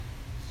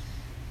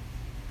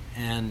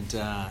And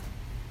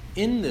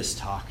in this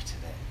talk today,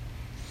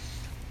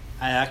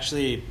 I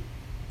actually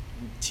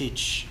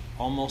teach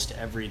almost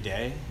every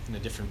day in a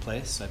different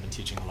place. So I've been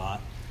teaching a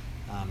lot.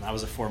 I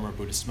was a former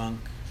Buddhist monk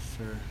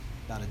for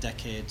about a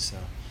decade, so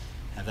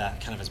I have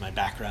that kind of as my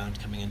background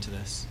coming into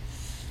this.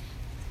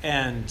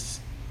 And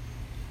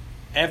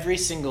every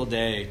single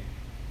day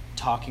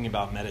talking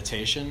about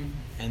meditation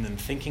and then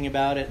thinking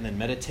about it and then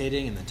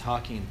meditating and then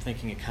talking and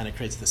thinking, it kind of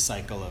creates this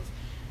cycle of,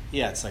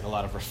 it's like a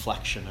lot of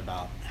reflection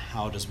about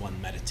how does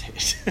one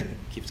meditate. It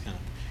keeps kind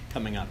of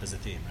coming up as a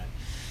theme, right?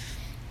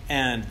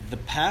 And the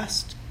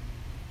past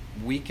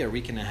week or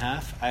week and a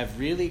half, I've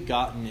really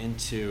gotten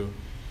into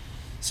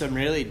some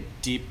really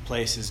deep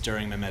places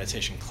during my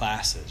meditation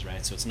classes,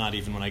 right? So it's not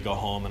even when I go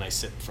home and I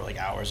sit for like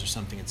hours or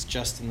something. It's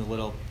just in the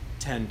little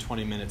 10,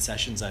 20-minute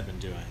sessions I've been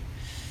doing.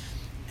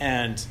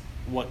 And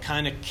what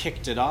kind of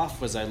kicked it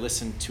off was I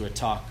listened to a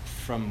talk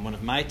from one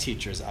of my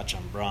teachers,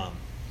 Ajahn Brahm,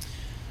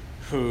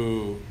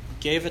 who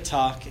gave a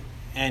talk,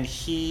 and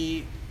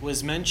he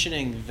was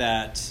mentioning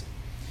that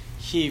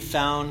he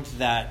found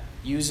that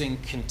using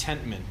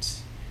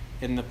contentment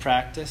in the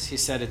practice, he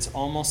said it's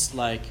almost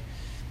like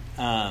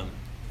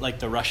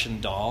the Russian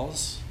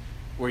dolls,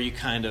 where you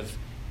kind of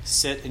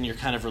sit and you're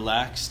kind of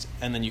relaxed,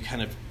 and then you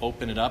kind of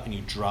open it up and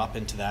you drop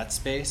into that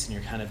space, and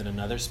you're kind of in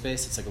another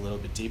space. It's like a little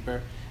bit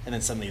deeper, and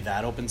then suddenly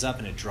that opens up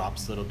and it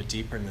drops a little bit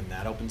deeper, and then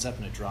that opens up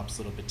and it drops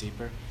a little bit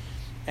deeper.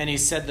 And he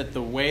said that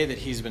the way that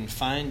he's been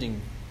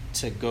finding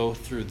to go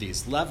through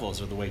these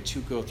levels, or the way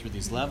to go through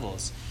these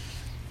levels,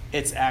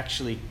 it's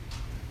actually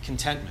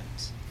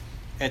contentment.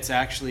 It's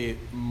actually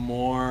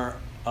more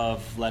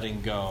of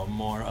letting go,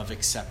 more of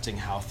accepting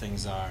how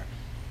things are,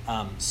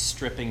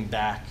 stripping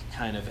back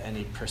kind of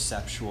any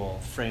perceptual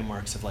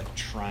frameworks of like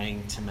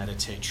trying to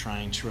meditate,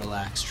 trying to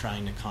relax,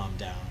 trying to calm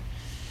down.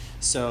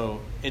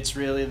 So it's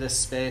really this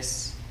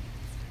space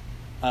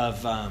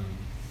of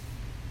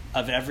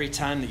every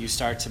time that you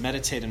start to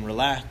meditate and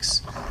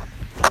relax.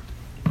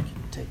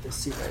 Take this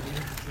seat right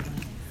here.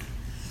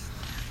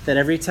 That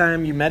every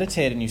time you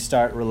meditate and you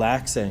start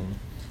relaxing,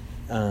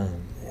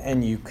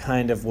 and you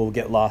kind of will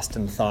get lost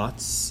in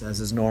thoughts,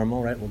 as is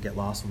normal, right? We'll get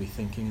lost, we'll be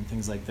thinking and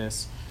things like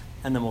this.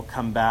 And then we'll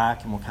come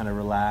back and we'll kind of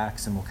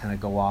relax and we'll kind of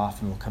go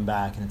off and we'll come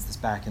back, and it's this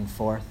back and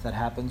forth that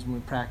happens when we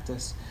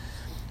practice.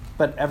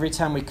 But every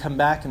time we come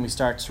back and we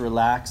start to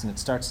relax and it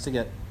starts to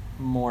get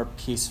more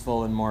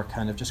peaceful and more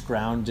kind of just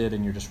grounded,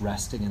 and you're just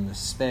resting in this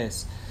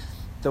space,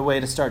 the way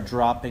to start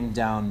dropping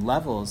down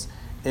levels,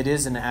 it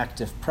is an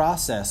active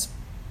process,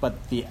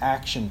 but the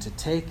action to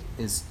take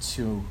is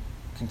to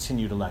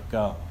continue to let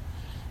go.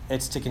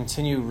 It's to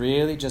continue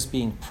really just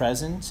being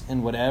present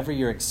in whatever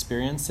you're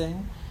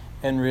experiencing,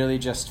 and really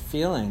just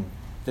feeling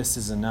this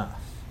is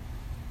enough.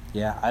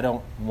 I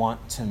don't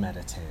want to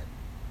meditate.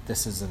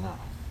 This is enough.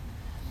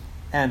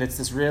 And it's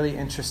this really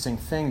interesting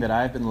thing that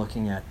I've been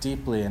looking at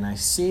deeply, and I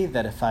see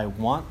that if I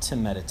want to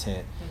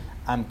meditate,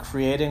 I'm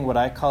creating what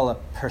I call a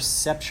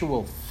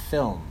perceptual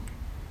film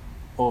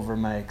over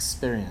my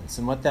experience.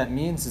 And what that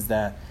means is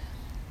that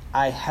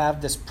I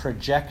have this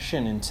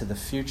projection into the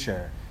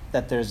future,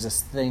 that there's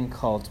this thing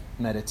called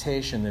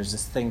meditation, there's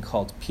this thing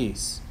called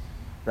peace,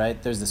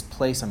 right? There's this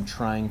place I'm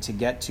trying to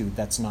get to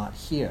that's not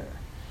here.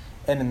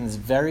 And in this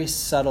very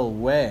subtle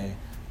way,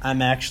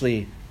 I'm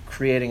actually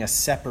creating a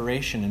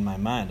separation in my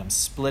mind. I'm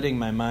splitting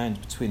my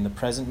mind between the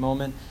present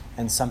moment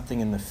and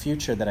something in the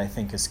future that I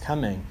think is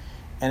coming.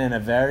 And in a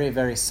very,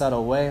 very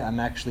subtle way, I'm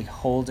actually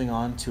holding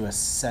on to a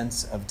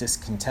sense of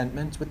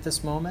discontentment with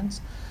this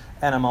moment.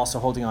 And I'm also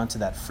holding on to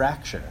that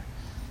fracture.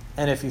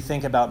 And if you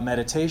think about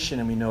meditation,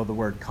 and we know the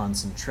word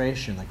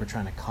concentration, like we're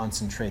trying to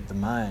concentrate the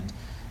mind,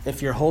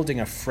 if you're holding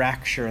a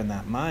fracture in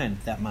that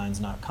mind's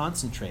not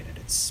concentrated,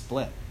 it's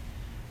split,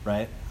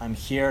 right? I'm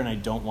here and I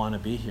don't want to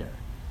be here,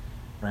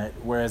 right?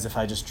 Whereas if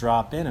I just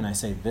drop in and I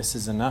say, this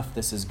is enough,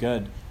 this is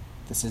good,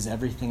 this is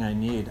everything I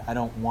need, I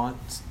don't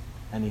want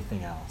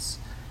anything else,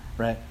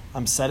 right?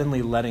 I'm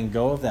suddenly letting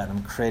go of that.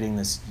 I'm creating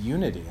this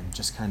unity. I'm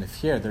just kind of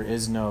here. There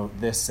is no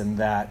this and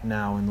that,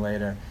 now and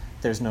later.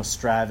 There's no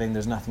striving.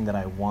 There's nothing that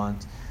I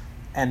want.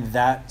 And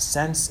that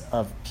sense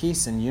of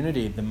peace and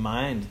unity, the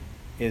mind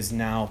is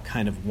now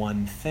kind of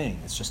one thing.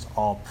 It's just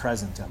all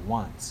present at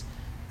once.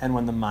 And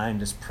when the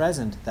mind is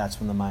present, that's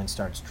when the mind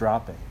starts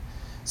dropping.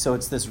 So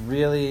it's this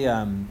really,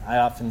 I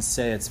often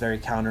say it's very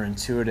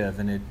counterintuitive,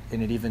 and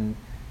it even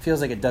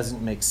feels like it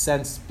doesn't make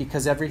sense,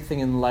 because everything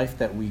in life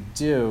that we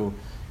do,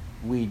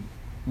 we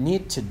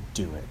need to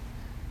do it.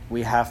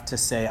 We have to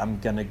say, I'm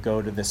going to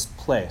go to this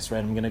place, right?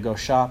 I'm going to go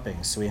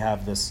shopping. So we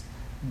have this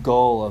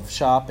goal of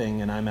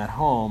shopping, and I'm at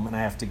home, and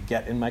I have to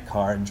get in my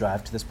car and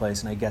drive to this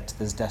place, and I get to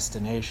this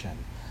destination,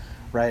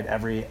 right?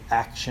 Every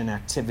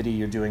activity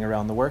you're doing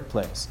around the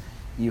workplace,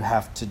 you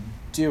have to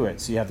do it.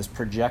 So you have this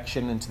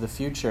projection into the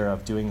future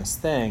of doing this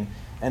thing,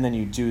 and then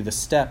you do the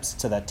steps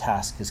till that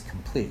task is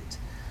complete.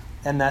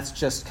 And that's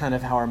just kind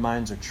of how our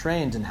minds are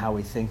trained and how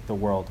we think the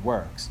world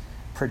works.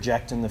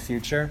 Project in the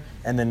future,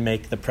 and then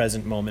make the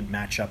present moment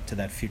match up to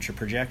that future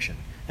projection,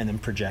 and then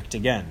project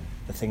again,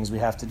 the things we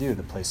have to do,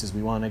 the places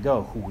we want to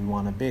go, who we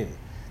want to be.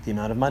 the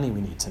amount of money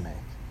we need to make,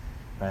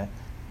 right?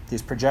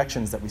 These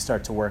projections that we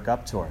start to work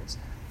up towards.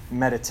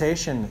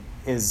 Meditation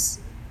is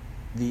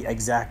the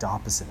exact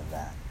opposite of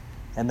that.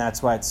 And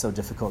that's why it's so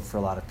difficult for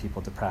a lot of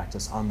people to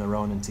practice on their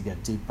own and to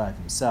get deep by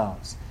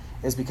themselves,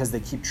 is because they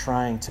keep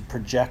trying to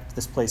project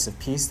this place of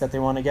peace that they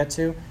want to get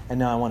to, and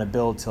now I want to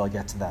build till I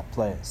get to that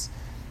place.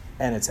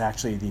 And it's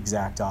actually the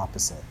exact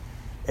opposite.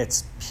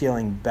 It's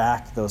peeling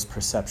back those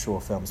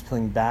perceptual films,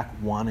 peeling back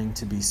wanting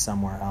to be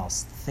somewhere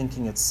else,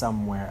 thinking it's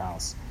somewhere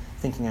else,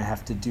 thinking I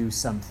have to do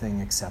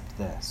something except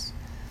this.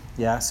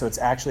 Yeah, so it's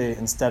actually,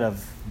 instead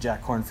of,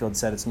 Jack Kornfield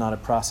said, it's not a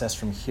process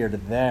from here to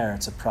there,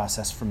 it's a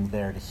process from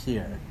there to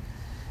here.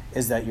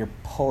 Is that you're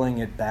pulling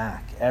it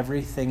back.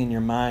 Everything in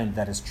your mind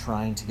that is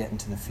trying to get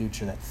into the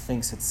future, that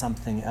thinks it's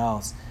something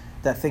else,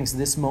 that thinks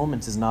this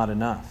moment is not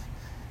enough.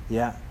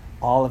 Yeah,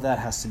 all of that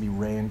has to be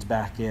reined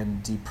back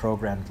in,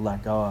 deprogrammed,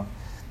 let go of.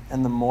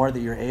 And the more that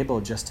you're able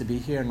just to be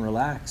here and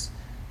relax,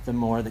 the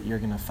more that you're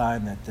going to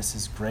find that this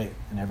is great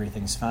and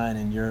everything's fine,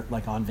 and you're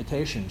like on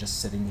vacation,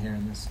 just sitting here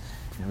in this,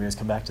 we always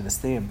come back to this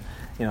theme,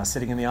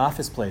 sitting in the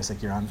office place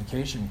like you're on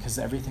vacation because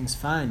everything's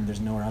fine.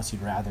 There's nowhere else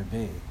you'd rather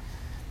be.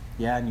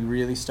 Yeah, and you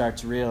really start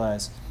to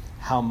realize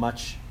how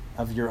much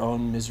of your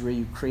own misery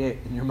you create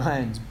in your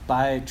mind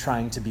by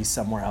trying to be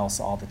somewhere else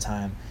all the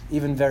time,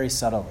 even very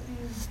subtly.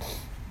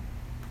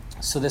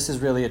 So this is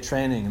really a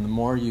training, and the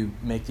more you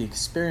make the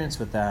experience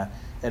with that,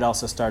 it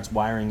also starts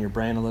wiring your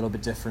brain a little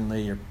bit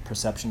differently, your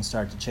perceptions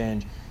start to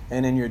change,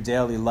 and in your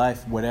daily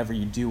life, whatever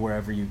you do,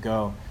 wherever you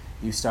go,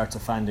 you start to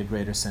find a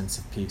greater sense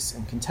of peace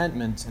and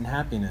contentment and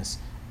happiness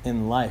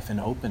in life and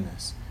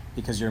openness,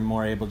 because you're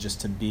more able just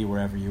to be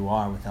wherever you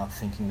are without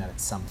thinking that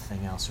it's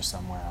something else or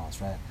somewhere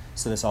else, right?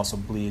 So this also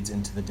bleeds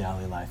into the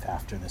daily life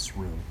after this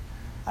room,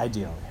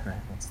 ideally,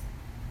 right?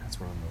 That's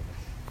where we're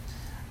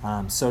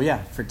moving. So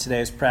yeah, for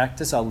today's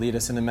practice, I'll lead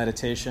us in a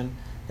meditation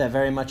that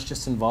very much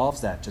just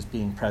involves that, just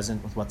being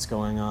present with what's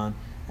going on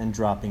and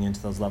dropping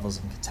into those levels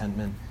of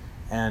contentment.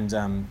 And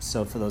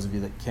so for those of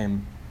you that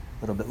came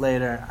a little bit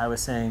later, I was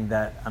saying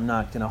that I'm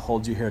not going to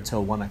hold you here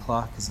till 1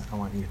 o'clock because I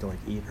want you to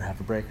eat or have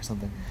a break or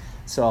something.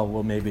 So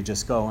we'll maybe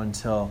just go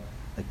until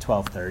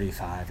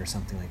 12:35 or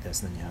something like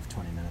this, and then you have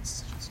 20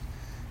 minutes to just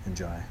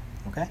enjoy.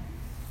 Okay?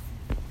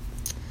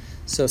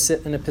 So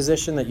sit in a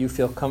position that you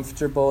feel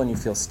comfortable and you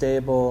feel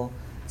stable.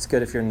 It's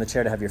good if you're in the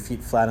chair to have your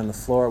feet flat on the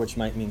floor, which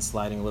might mean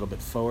sliding a little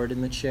bit forward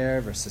in the chair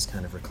versus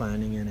kind of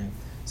reclining in it.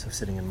 So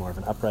sitting in more of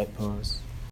an upright pose.